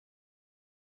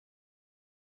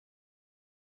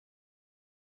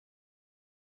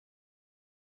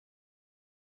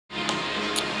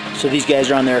So these guys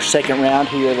are on their second round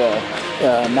here,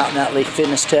 the Mountain Athlete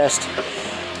Fitness Test.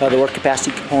 The work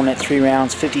capacity component, 3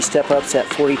 rounds, 50 step-ups at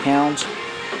 40 pounds,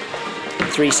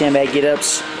 3 sandbag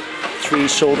get-ups, 3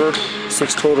 shoulder,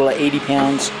 6 total at 80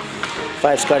 pounds,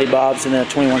 5 Scotty Bobs, and then a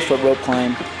 21-foot rope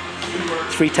climb.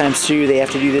 3 times 2, they have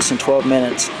to do this in 12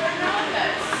 minutes.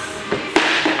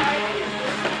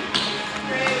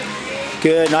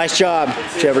 Good, nice job.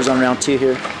 Trevor's on round 2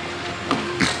 here.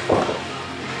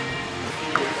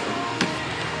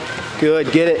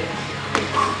 Good, get it.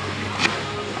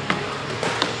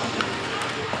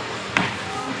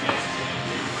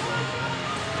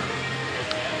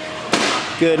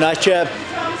 Good, nice job.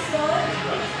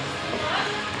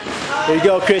 There you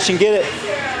go, Christian, get it.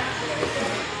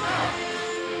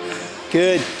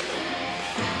 Good.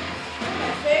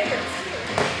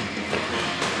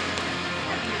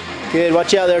 Good,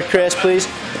 watch out there, Chris, please.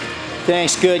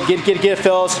 Thanks, good. Get it,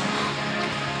 fellas.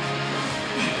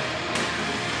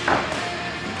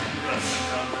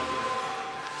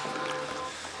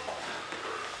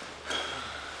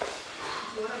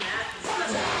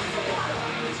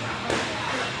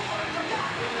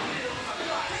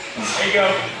 There you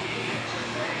go.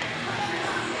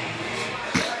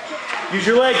 Use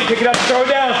your leg, pick it up, throw it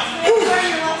down.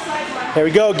 There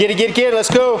we go, get it, let's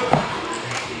go.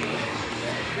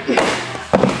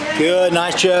 Good,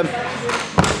 nice job.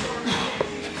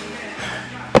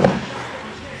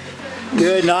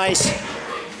 Good, nice.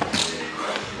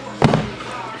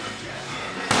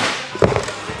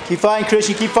 Keep fighting,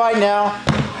 Christian, keep fighting now.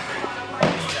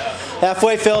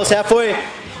 Halfway, fellas, halfway.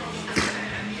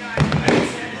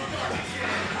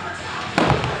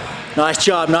 Nice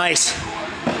job, nice.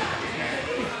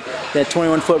 That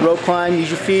 21-foot rope climb, use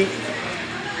your feet.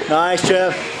 Nice,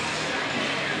 Trev.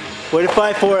 Way to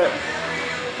fight for it.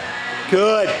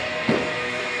 Good.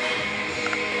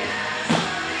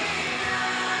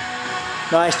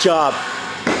 Nice job.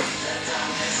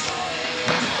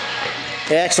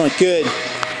 Excellent, good.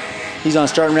 He's on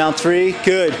starting round 3,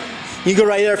 good. You can go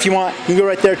right there if you want. You can go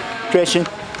right there, Christian.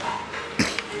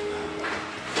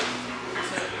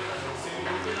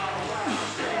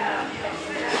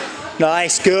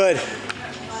 Nice, good.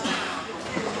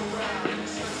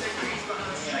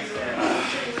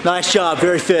 Nice job,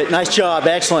 very fit. Nice job,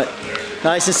 excellent.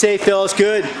 Nice and safe, fellas,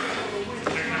 good.